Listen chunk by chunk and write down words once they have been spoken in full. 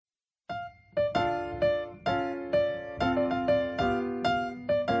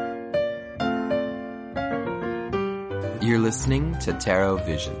You're listening to Tarot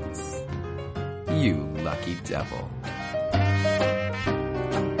Visions. You lucky devil.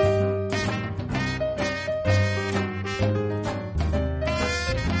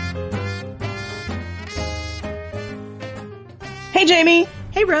 Hey, Jamie.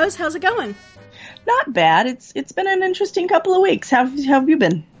 Hey, Rose. How's it going? Not bad. It's been an interesting couple of weeks. How have you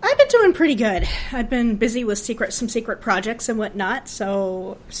been? I've been doing pretty good. I've been busy with some secret projects and whatnot,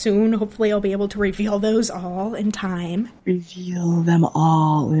 so soon, hopefully, I'll be able to reveal those all in time. Reveal them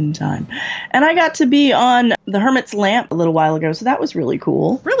all in time. And I got to be on The Hermit's Lamp a little while ago, so that was really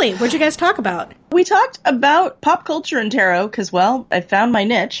cool. Really? What'd you guys talk about? We talked about pop culture and tarot, because, well, I found my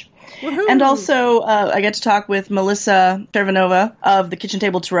niche. Woohoo. And also, I got to talk with Melissa Chervanova of the Kitchen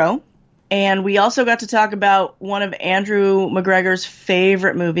Table Tarot. And we also got to talk about one of Andrew McGregor's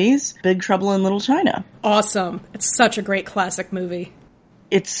favorite movies, Big Trouble in Little China. Awesome. It's such a great classic movie.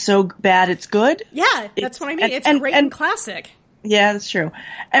 It's so bad it's good. Yeah, that's what I mean. It's great and classic. Yeah, that's true.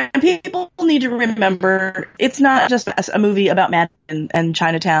 And people need to remember, it's not just a movie about Manhattan and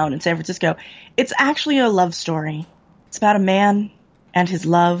Chinatown and San Francisco. It's actually a love story. It's about a man and his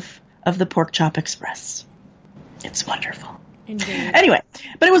love of the Pork Chop Express. It's wonderful. Indeed. Anyway,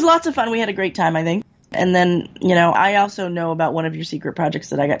 but it was lots of fun. We had a great time, I think. And then, I also know about one of your secret projects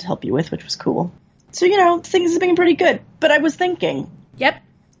that I got to help you with, which was cool. So, things have been pretty good. But I was thinking. Yep.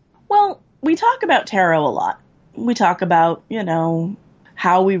 Well, we talk about tarot a lot. We talk about,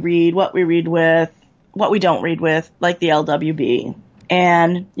 how we read, what we read with, what we don't read with, like the LWB.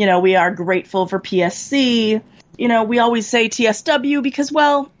 And, we are grateful for PSC. We always say TSW because,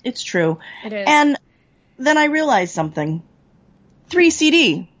 well, it's true. It is. And then I realized something.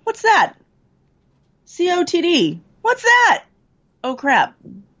 3CD. What's that? COTD. What's that? Oh, crap.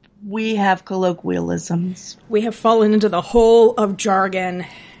 We have colloquialisms. We have fallen into the hole of jargon.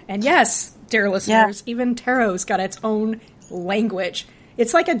 And yes, dear listeners, even tarot's got its own language.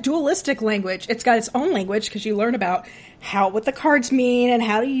 It's like a dualistic language. It's got its own language because you learn about what the cards mean and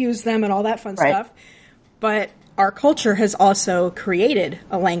how to use them and all that fun stuff. But our culture has also created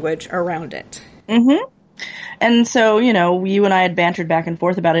a language around it. Mm-hmm. And so, you and I had bantered back and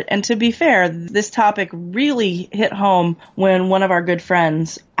forth about it. And to be fair, this topic really hit home when one of our good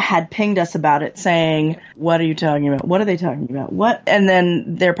friends had pinged us about it saying, what are you talking about? What are they talking about? What? And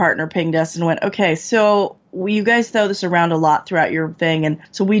then their partner pinged us and went, okay, so you guys throw this around a lot throughout your thing. And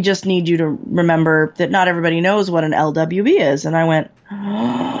so we just need you to remember that not everybody knows what an LWB is. And I went,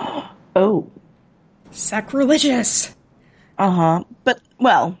 oh. Sacrilegious. Uh-huh. But,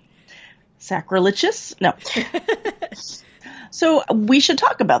 well... Sacrilegious? No. So we should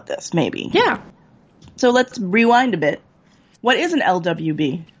talk about this, maybe. Yeah. So let's rewind a bit. What is an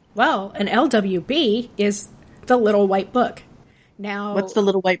LWB? Well, an LWB is the Little White Book. Now, what's the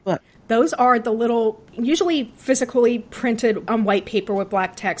Little White Book? Those are the little, usually physically printed on white paper with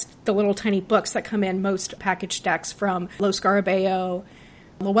black text, the little tiny books that come in most package decks from Los Scarabeo,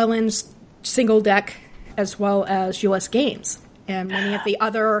 Llewellyn's single deck, as well as US Games. And many of the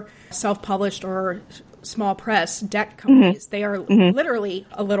other self-published or small press deck companies, they are literally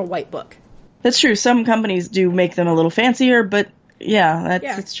a little white book. That's true. Some companies do make them a little fancier, but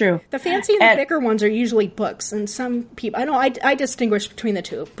that's true. The fancy and the bigger ones are usually books, and some people, I distinguish between the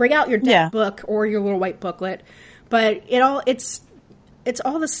two. Bring out your deck book or your little white booklet, but it's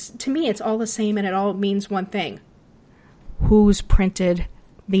all this, to me, it's all the same, and it all means one thing. Who's printed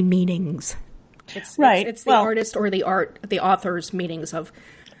the meanings? It's the artist or the author's meanings of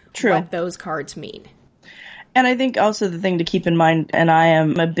what those cards mean. And I think also the thing to keep in mind, and I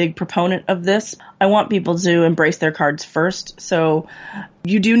am a big proponent of this, I want people to embrace their cards first. So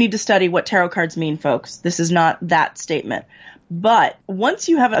you do need to study what tarot cards mean, folks. This is not that statement. But once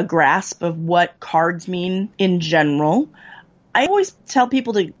you have a grasp of what cards mean in general, I always tell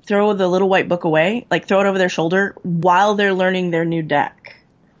people to throw the little white book away, like throw it over their shoulder while they're learning their new deck.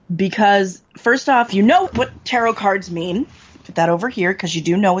 Because, first off, you know what tarot cards mean. Put that over here, because you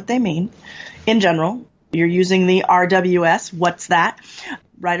do know what they mean. In general, you're using the RWS, what's that?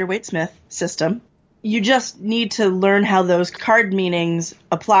 Rider-Waite-Smith system. You just need to learn how those card meanings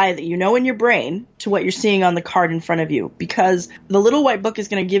apply that you know in your brain to what you're seeing on the card in front of you. Because the little white book is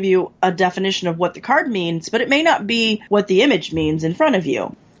going to give you a definition of what the card means, but it may not be what the image means in front of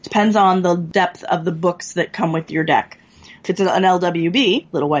you. Depends on the depth of the books that come with your deck. If it's an LWB,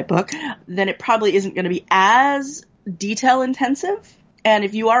 Little White Book, then it probably isn't going to be as detail intensive. And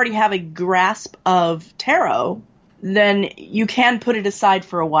if you already have a grasp of tarot, then you can put it aside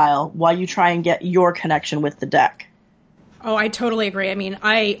for a while you try and get your connection with the deck. Oh, I totally agree. I mean,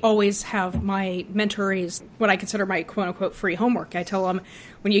 I always have my mentorees, what I consider my quote-unquote free homework. I tell them,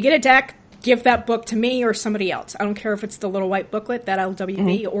 when you get a deck, give that book to me or somebody else. I don't care if it's the little white booklet, that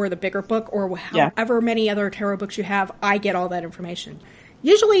LWB, or the bigger book, or however many other tarot books you have, I get all that information.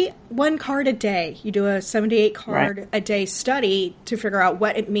 Usually 1 card a day. You do a 78 card a day study to figure out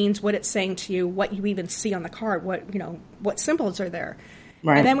what it means, what it's saying to you, what you even see on the card, what symbols are there.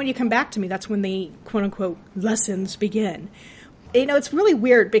 Right. And then when you come back to me, that's when the quote-unquote lessons begin. It's really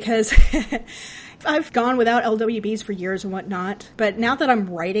weird because I've gone without LWBs for years and whatnot, but now that I'm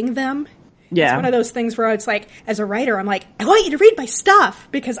writing them, it's one of those things where it's like, as a writer, I'm like, I want you to read my stuff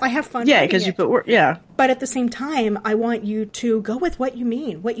because I have fun. Yeah, because you put work. Yeah. But at the same time, I want you to go with what you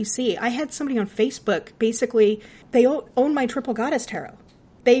mean, what you see. I had somebody on Facebook, basically, they own my Triple Goddess Tarot.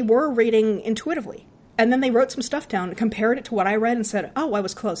 They were reading intuitively. And then they wrote some stuff down, compared it to what I read, and said, oh, I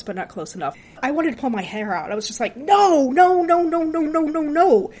was close, but not close enough. I wanted to pull my hair out. I was just like, no.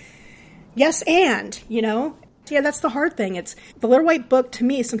 Yes, and, Yeah, that's the hard thing. It's the little white book, to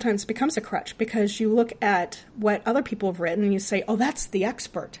me, sometimes becomes a crutch because you look at what other people have written and you say, oh, that's the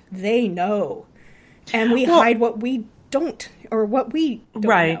expert. They know. And we hide what we don't, or what we don't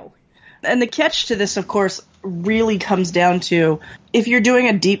know. And the catch to this, of course, really comes down to, if you're doing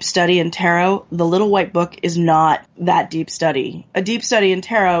a deep study in tarot, the little white book is not that deep study. A deep study in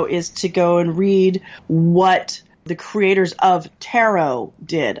tarot is to go and read what the creators of tarot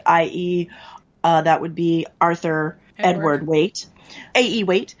did, i.e., that would be Arthur Edward Waite. A.E.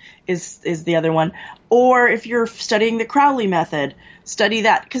 Waite is the other one. Or if you're studying the Crowley method, study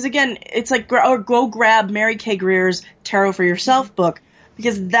that. Because again, it's like, go grab Mary K. Greer's Tarot for Yourself book,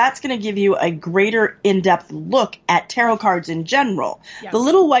 because that's going to give you a greater in-depth look at tarot cards in general. Yes. The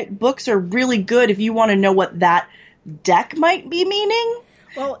little white books are really good if you want to know what that deck might be meaning.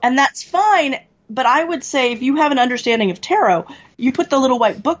 Well, and that's fine. But I would say if you have an understanding of tarot, you put the little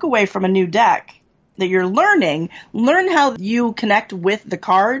white book away from a new deck that you're learn how you connect with the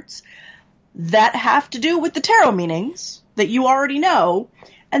cards that have to do with the tarot meanings that you already know,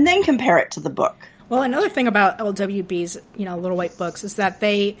 and then compare it to the book. Well, another thing about LWBs, little white books, is that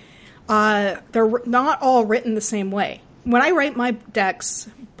they're not all written the same way. When I write my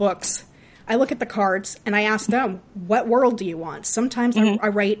books, I look at the cards and I ask them, what world do you want? Sometimes I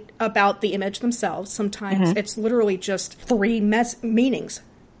write about the image themselves. Sometimes it's literally just 3 meanings.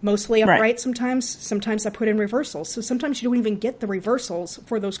 Mostly upright sometimes. Sometimes I put in reversals. So sometimes you don't even get the reversals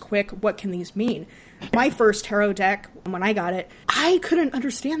for those quick, what can these mean? My first tarot deck, when I got it, I couldn't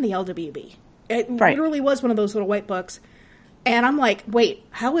understand the LWB. It literally was one of those little white books. And I'm like, wait,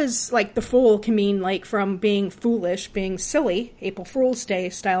 how is, the fool can mean, from being foolish, being silly, April Fool's Day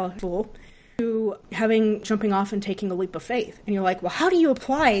style fool, to jumping off and taking a leap of faith. And you're like, well, how do you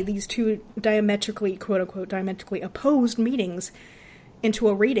apply these two diametrically, quote-unquote, diametrically opposed meanings into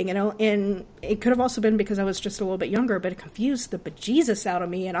a reading, And it could have also been because I was just a little bit younger, but it confused the bejesus out of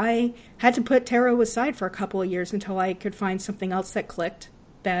me, and I had to put tarot aside for a couple of years until I could find something else that clicked,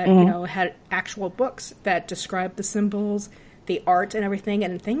 that, had actual books that described the symbols, the art and everything,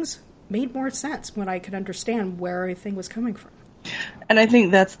 and things made more sense when I could understand where everything was coming from. And I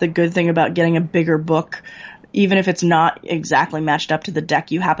think that's the good thing about getting a bigger book, even if it's not exactly matched up to the deck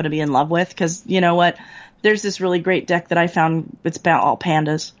you happen to be in love with, because you know what? There's this really great deck that I found. It's about all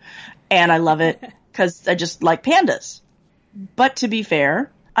pandas, and I love it because I just like pandas. But to be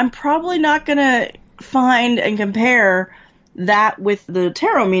fair, I'm probably not going to find and compare that with the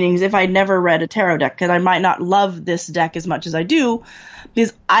tarot meanings if I never read a tarot deck, because I might not love this deck as much as I do,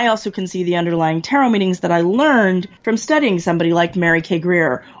 because I also can see the underlying tarot meanings that I learned from studying somebody like Mary K.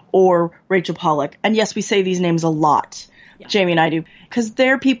 Greer or Rachel Pollack. And yes, we say these names a lot. Yeah. Jamie and I do, because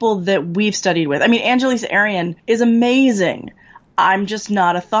they're people that we've studied with. I mean, Angelise Arian is amazing. I'm just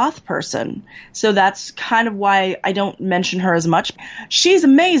not a Thoth person. So that's kind of why I don't mention her as much. She's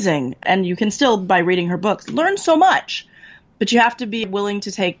amazing, and you can still, by reading her books, learn so much. But you have to be willing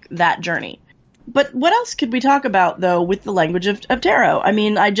to take that journey. But what else could we talk about, though, with the language of tarot? I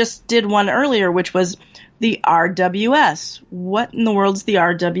mean, I just did one earlier, which was the RWS. What in the world is the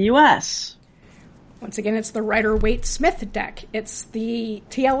RWS? Once again, it's the Rider-Waite-Smith deck. It's the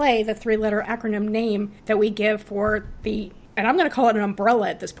TLA, the 3-letter acronym name that we give for the, and I'm going to call it an umbrella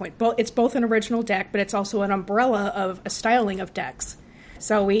at this point. It's both an original deck, but it's also an umbrella of a styling of decks.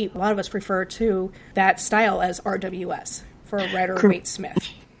 So a lot of us refer to that style as RWS for Rider-Waite-Smith.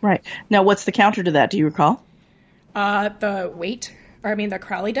 Right. Now, what's the counter to that? Do you recall? The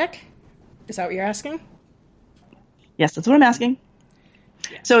Crowley deck? Is that what you're asking? Yes, that's what I'm asking.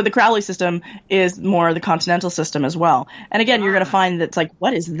 Yeah. So the Crowley system is more the continental system as well. And again, you're going to find that it's like,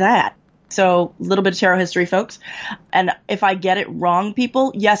 what is that? So a little bit of tarot history, folks. And if I get it wrong,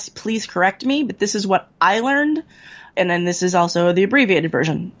 people, yes, please correct me. But this is what I learned. And then this is also the abbreviated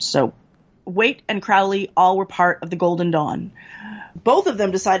version. So Waite and Crowley all were part of the Golden Dawn. Both of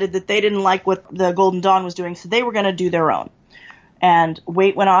them decided that they didn't like what the Golden Dawn was doing, so they were going to do their own. And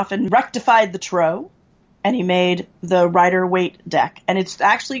Waite went off and rectified the Troe, and he made the Rider-Waite deck. And it's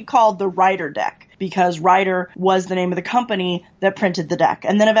actually called the Rider deck, because Rider was the name of the company that printed the deck.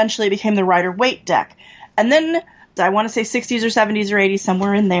 And then eventually it became the Rider-Waite deck. And then, I want to say 60s or 70s or 80s,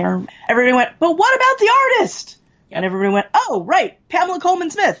 somewhere in there, everybody went, but what about the artist? Yep. And everybody went, oh, right, Pamela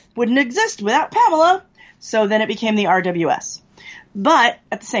Coleman Smith wouldn't exist without Pamela. So then it became the RWS. But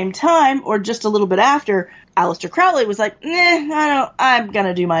at the same time, or just a little bit after, Aleister Crowley was like, I'm going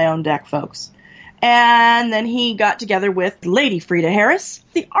to do my own deck, folks. And then he got together with Lady Frieda Harris,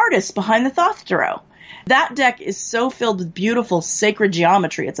 the artist behind the Thoth Tarot. That deck is so filled with beautiful sacred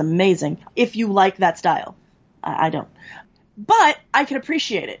geometry. It's amazing. If you like that style. I don't. But I can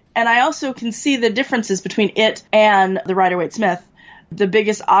appreciate it. And I also can see the differences between it and the Rider-Waite Smith. The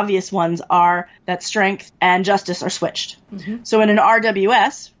biggest obvious ones are that strength and justice are switched. Mm-hmm. So in an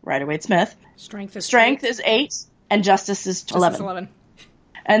RWS, Rider-Waite Smith, strength is 8 and justice is 11.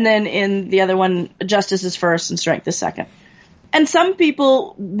 And then in the other one, justice is first and strength is second. And some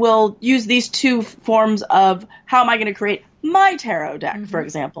people will use these two forms of how am I going to create my tarot deck, for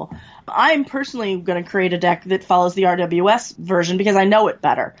example. I'm personally going to create a deck that follows the RWS version because I know it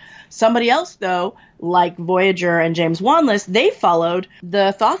better. Somebody else, though, like Voyager and James Wanless, they followed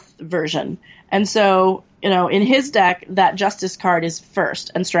the Thoth version. And so, in his deck, that justice card is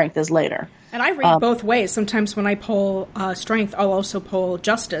first and strength is later. And I read both ways. Sometimes when I pull strength, I'll also pull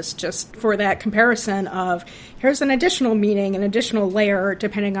justice, just for that comparison of here's an additional meaning, an additional layer,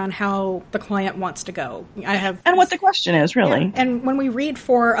 depending on how the client wants to go. And what the question is, really. Yeah. And when we read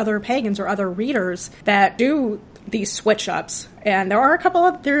for other pagans or other readers that do these switch ups, and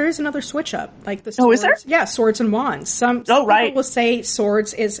there is another switch up, like the swords. Oh, is there? Yeah, swords and wands. Some people will say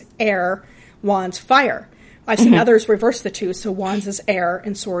swords is air, wands fire. I've seen others reverse the two, so wands is air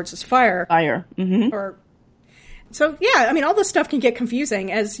and swords is fire. Fire. Mm-hmm. All this stuff can get confusing.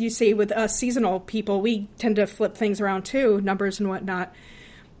 As you see with us seasonal people, we tend to flip things around too, numbers and whatnot.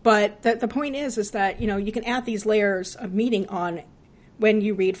 But the point is that, you can add these layers of meaning on when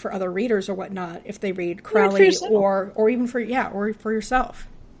you read for other readers or whatnot, if they read Crowley or even for yourself.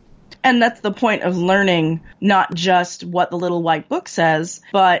 And that's the point of learning not just what the Little White Book says,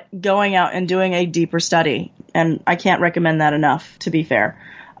 but going out and doing a deeper study. And I can't recommend that enough, to be fair.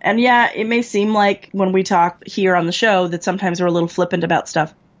 And yeah, it may seem like when we talk here on the show that sometimes we're a little flippant about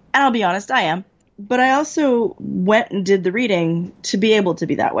stuff. And I'll be honest, I am. But I also went and did the reading to be able to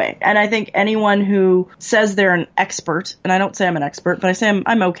be that way. And I think anyone who says they're an expert, and I don't say I'm an expert, but I say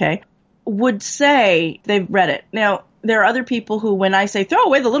I'm okay, would say they've read it. Now, there are other people who, when I say throw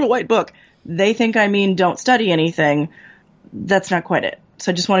away the Little White Book, they think I mean don't study anything. That's not quite it.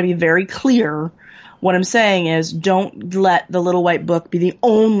 So I just want to be very clear. What I'm saying is don't let the Little White Book be the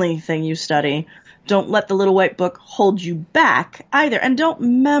only thing you study. Don't let the Little White Book hold you back either. And don't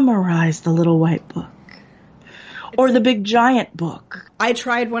memorize the Little White Book. Or the Big Giant Book. I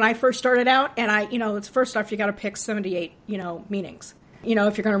tried when I first started out, and it's first off, you got to pick 78, meanings.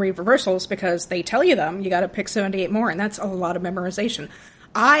 If you're going to read reversals, because they tell you them, you got to pick 78 more, and that's a lot of memorization.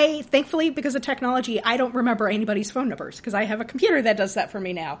 Thankfully, because of technology, I don't remember anybody's phone numbers, because I have a computer that does that for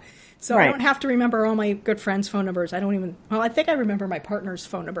me now. So right. I don't have to remember all my good friends' phone numbers. I think I remember my partner's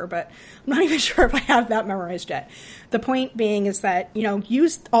phone number, but I'm not even sure if I have that memorized yet. The point being is that,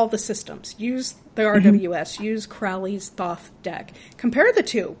 use all the systems. Use the RWS, use Crowley's Thoth deck. Compare the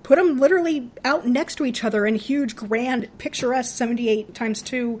two. Put them literally out next to each other in huge, grand, picturesque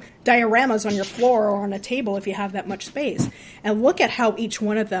 78x2 dioramas on your floor or on a table if you have that much space. And look at how each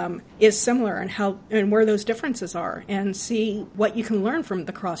one of them is similar and where those differences are, and see what you can learn from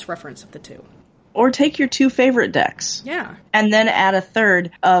the cross-reference of the two. Or take your two favorite decks. Yeah. And then add a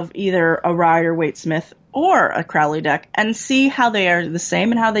third of either a Rider-Waite Smith or a Crowley deck and see how they are the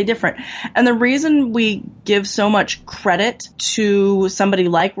same and how they different. And the reason we give so much credit to somebody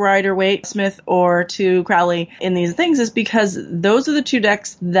like Rider-Waite Smith or to Crowley in these things is because those are the two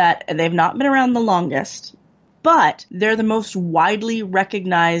decks that they've not been around the longest, but they're the most widely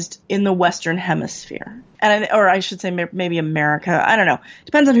recognized in the Western Hemisphere. Or I should say maybe America. I don't know.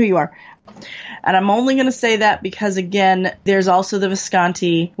 Depends on who you are. And I'm only going to say that because, again, there's also the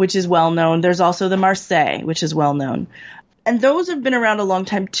Visconti, which is well known. There's also the Marseille, which is well known. And those have been around a long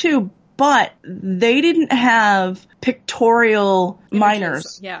time, too, but they didn't have pictorial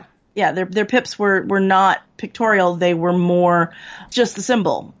minors. Yeah. Yeah, their pips were not pictorial. They were more just the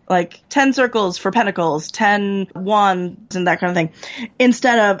symbol, like 10 circles for pentacles, 10 wands, and that kind of thing,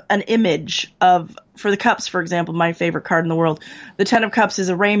 instead of an image of, for the cups, for example, my favorite card in the world. The 10 of cups is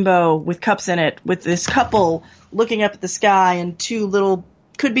a rainbow with cups in it, with this couple looking up at the sky and two little,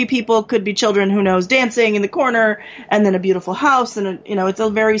 could be people, could be children, who knows, dancing in the corner, and then a beautiful house, and it's a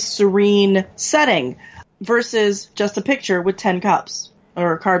very serene setting versus just a picture with 10 cups.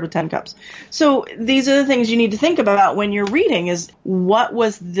 Or a card with 10 cups. So these are the things you need to think about when you're reading, is what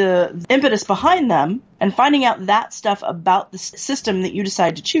was the impetus behind them, and finding out that stuff about the system that you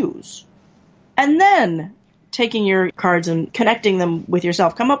decide to choose. And then taking your cards and connecting them with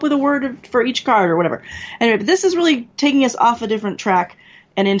yourself. Come up with a word for each card or whatever. Anyway, but this is really taking us off a different track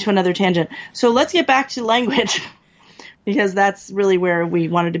and into another tangent. So let's get back to language. Because that's really where we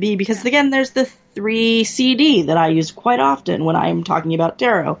wanted to be. Because, again, there's the 3CD that I use quite often when I'm talking about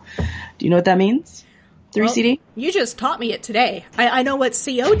tarot. Do you know what that means? 3CD? Well, you just taught me it today. I know what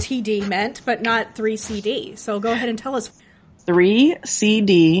COTD meant, but not 3CD. So go ahead and tell us.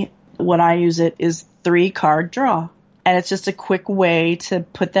 3CD, when I use it, is 3-card draw. And it's just a quick way to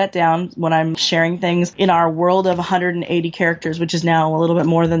put that down when I'm sharing things in our world of 180 characters, which is now a little bit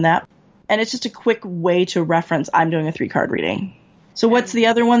more than that. And it's just a quick way to reference, I'm doing a 3-card reading. So what's the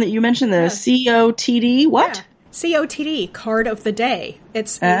other one that you mentioned? The COTD? What? Yeah. COTD, card of the day.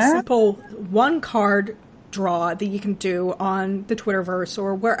 It's a simple 1-card draw that you can do on the Twitterverse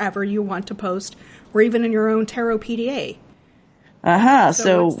or wherever you want to post, or even in your own Tarot PDA.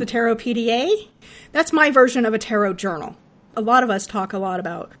 So what's the Tarot PDA? That's my version of a tarot journal. A lot of us talk a lot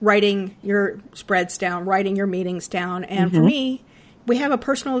about writing your spreads down, writing your meetings down, and for me, we have a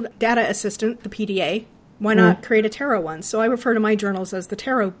personal data assistant, the PDA. Why not create a tarot one? So I refer to my journals as the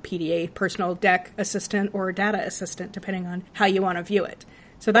Tarot PDA, personal deck assistant or data assistant, depending on how you want to view it.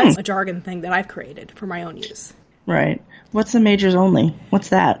 So that's a jargon thing that I've created for my own use. Right. What's the majors only? What's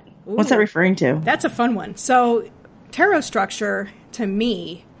that? Ooh, what's that referring to? That's a fun one. So tarot structure, to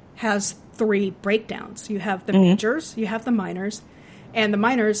me, has 3 breakdowns. You have the majors, you have the minors, and the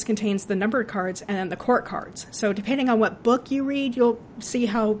minors contains the numbered cards and then the court cards. So depending on what book you read, you'll see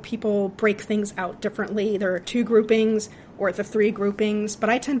how people break things out differently. There are 2 groupings or the 3 groupings, but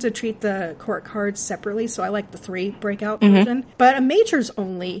I tend to treat the court cards separately, so I like the 3 breakout version. But a majors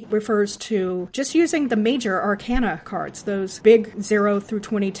only refers to just using the major arcana cards, those big 0 through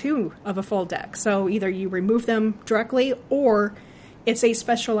 22 of a full deck. So either you remove them directly, or it's a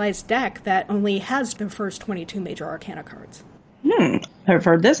specialized deck that only has the first 22 major arcana cards. I've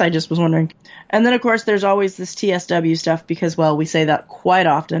heard this. I just was wondering. And then, of course, there's always this TSW stuff because, well, we say that quite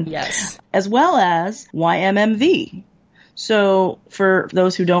often. Yes. As well as YMMV. So for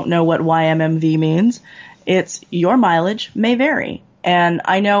those who don't know what YMMV means, it's your mileage may vary. And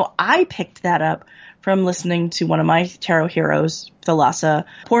I know I picked that up from listening to one of my tarot heroes, Thalassa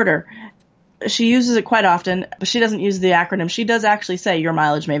Porter. She uses it quite often, but she doesn't use the acronym. She does actually say your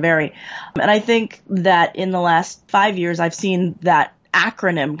mileage may vary. And I think that in the last 5 years, I've seen that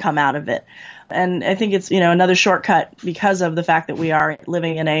acronym come out of it. And I think it's, another shortcut because of the fact that we are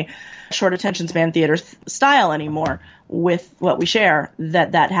living in a short attention span theater style anymore with what we share.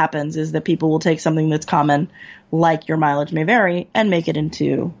 That happens is that people will take something that's common, like your mileage may vary, and make it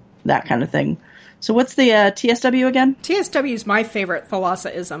into that kind of thing. So what's the TSW again? TSW is my favorite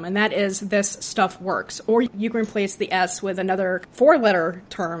Thalassaism, and that is this stuff works. Or you can replace the S with another 4-letter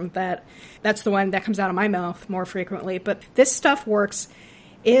term that's the one that comes out of my mouth more frequently. But this stuff works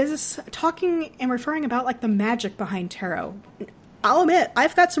is talking and referring about like the magic behind tarot. I'll admit,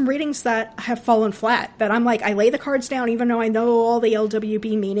 I've got some readings that have fallen flat, that I'm like, I lay the cards down even though I know all the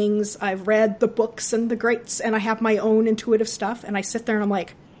LWB meanings, I've read the books and the greats, and I have my own intuitive stuff, and I sit there and I'm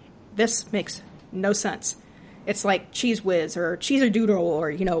like, this makes no sense. It's like Cheese Whiz or Cheese or Doodle or,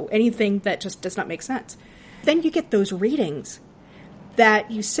 anything that just does not make sense. Then you get those readings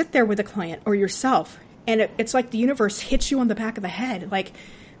that you sit there with a client or yourself, and it's like the universe hits you on the back of the head, like,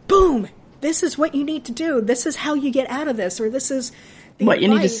 boom, this is what you need to do. This is how you get out of this, or this is the what advice.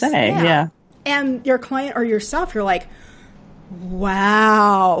 You need to say, yeah. And your client or yourself, you're like,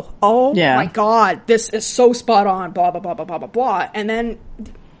 wow, oh my God, this is so spot on, blah, blah, blah, blah, blah, blah, blah. And then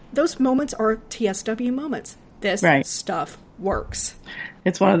those moments are TSW moments. This stuff works.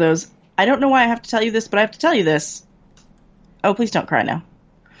 It's one of those, I don't know why I have to tell you this, but I have to tell you this. Oh, please don't cry now.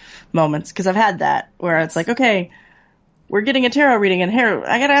 Moments. Because I've had that where it's like, okay, we're getting a tarot reading, and here,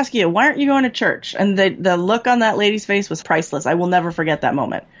 I got to ask you, why aren't you going to church? And the look on that lady's face was priceless. I will never forget that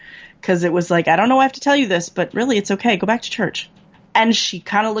moment. Because it was like, I don't know why I have to tell you this, but really, it's okay. Go back to church. And she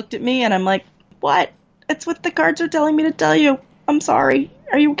kind of looked at me, and I'm like, what? It's what the cards are telling me to tell you. I'm sorry.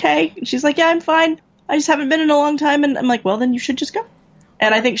 Are you okay? And she's like, yeah, I'm fine. I just haven't been in a long time. And I'm like, well, then you should just go.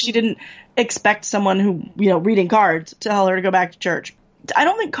 And I think she didn't expect someone who, reading cards to tell her to go back to church. I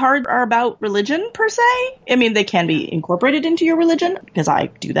don't think cards are about religion per se. I mean, they can be incorporated into your religion, because I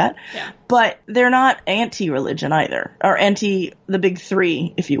do that. Yeah. But they're not anti-religion either, or anti the big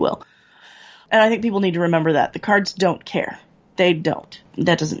three, if you will. And I think people need to remember that. The cards don't care. They don't.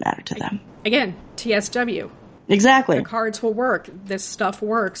 That doesn't matter to them. Again, TSW. Exactly. The cards will work. This stuff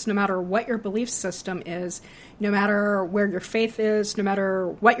works no matter what your belief system is, no matter where your faith is, no matter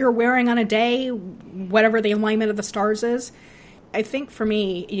what you're wearing on a day, whatever the alignment of the stars is. I think for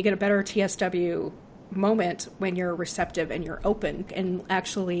me, you get a better TSW moment when you're receptive and you're open and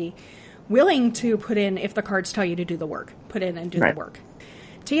actually willing to put in, if the cards tell you to do the work, put in and do the work.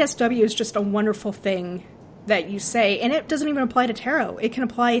 TSW is just a wonderful thing that you say, and it doesn't even apply to tarot. It can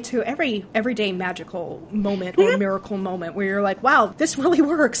apply to every everyday magical moment or miracle moment where you're like, wow, this really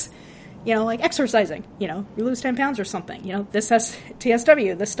works. Like exercising, you lose 10 pounds or something. This has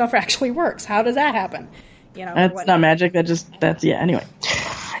TSW. This stuff actually works. How does that happen? That's not magic. Anyway.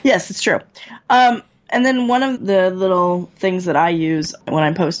 Yes, it's true. And then one of the little things that I use when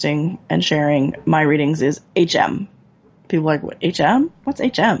I'm posting and sharing my readings is HM. People are like, what, HM? What's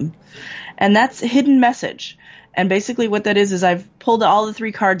HM? And that's hidden message. And basically what that is I've pulled all the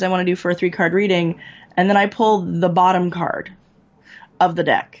 3 cards I want to do for a 3-card reading, and then I pull the bottom card of the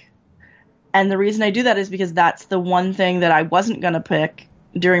deck. And the reason I do that is because that's the one thing that I wasn't going to pick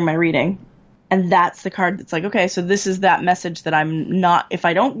during my reading. And that's the card that's like, okay, so this is that message that I'm not, if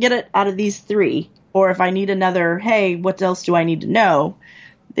I don't get it out of these 3, or if I need another, hey, what else do I need to know?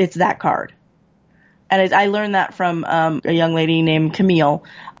 It's that card. And I learned that from a young lady named Camille.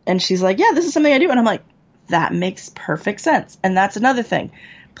 And she's like, yeah, this is something I do. And I'm like, that makes perfect sense. And that's another thing.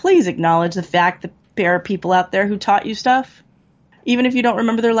 Please acknowledge the fact that there are people out there who taught you stuff. Even if you don't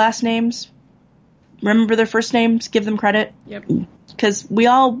remember their last names, remember their first names, give them credit. Yep. Because we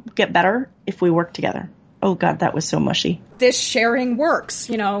all get better if we work together. Oh, God, that was so mushy. This sharing works,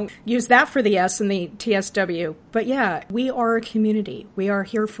 use that for the S and the TSW. But yeah, we are a community. We are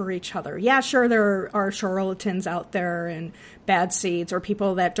here for each other. Yeah, sure, there are charlatans out there and bad seeds or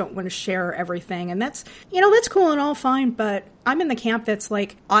people that don't want to share everything. And that's, that's cool and all fine. But I'm in the camp that's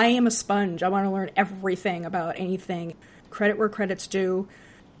like, I am a sponge. I want to learn everything about anything. Credit where credit's due.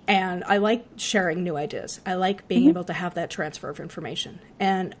 And I like sharing new ideas. I like being able to have that transfer of information.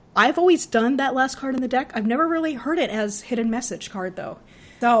 And I've always done that last card in the deck. I've never really heard it as hidden message card, though.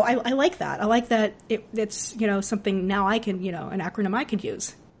 So I like that. I like that it's, something now I can, an acronym I could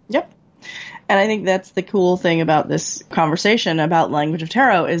use. Yep. And I think that's the cool thing about this conversation about Language of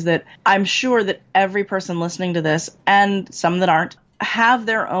Tarot is that I'm sure that every person listening to this, and some that aren't, have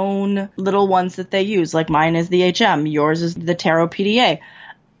their own little ones that they use. Like mine is the HM. Yours is the Tarot PDA.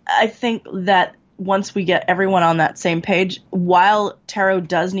 I think that once we get everyone on that same page, while tarot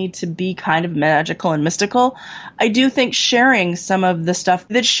does need to be kind of magical and mystical, I do think sharing some of the stuff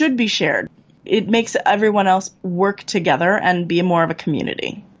that should be shared, it makes everyone else work together and be more of a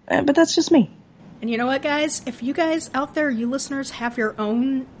community. But that's just me. And you know what, guys? If you guys out there, you listeners, have your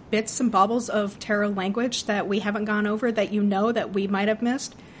own bits and baubles of tarot language that we haven't gone over that that we might have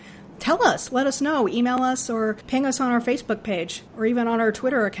missed, tell us, let us know, email us or ping us on our Facebook page or even on our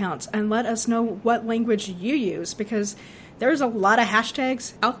Twitter accounts and let us know what language you use, because there's a lot of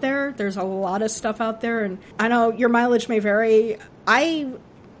hashtags out there. There's a lot of stuff out there. And I know your mileage may vary. I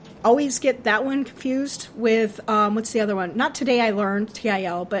always get that one confused with, what's the other one? Not Today I Learned,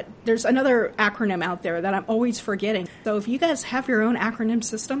 TIL, but there's another acronym out there that I'm always forgetting. So if you guys have your own acronym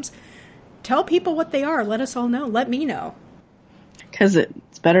systems, tell people what they are. Let us all know. Let me know. Because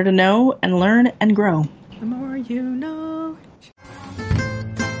it's better to know and learn and grow. The more you know.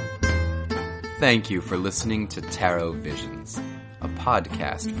 Thank you for listening to Tarot Visions, a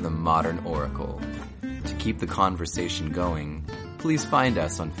podcast for the modern oracle. To keep the conversation going, please find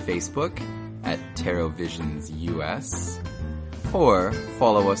us on Facebook at Tarot Visions US or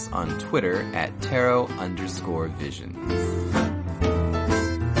follow us on Twitter at Tarot_Visions.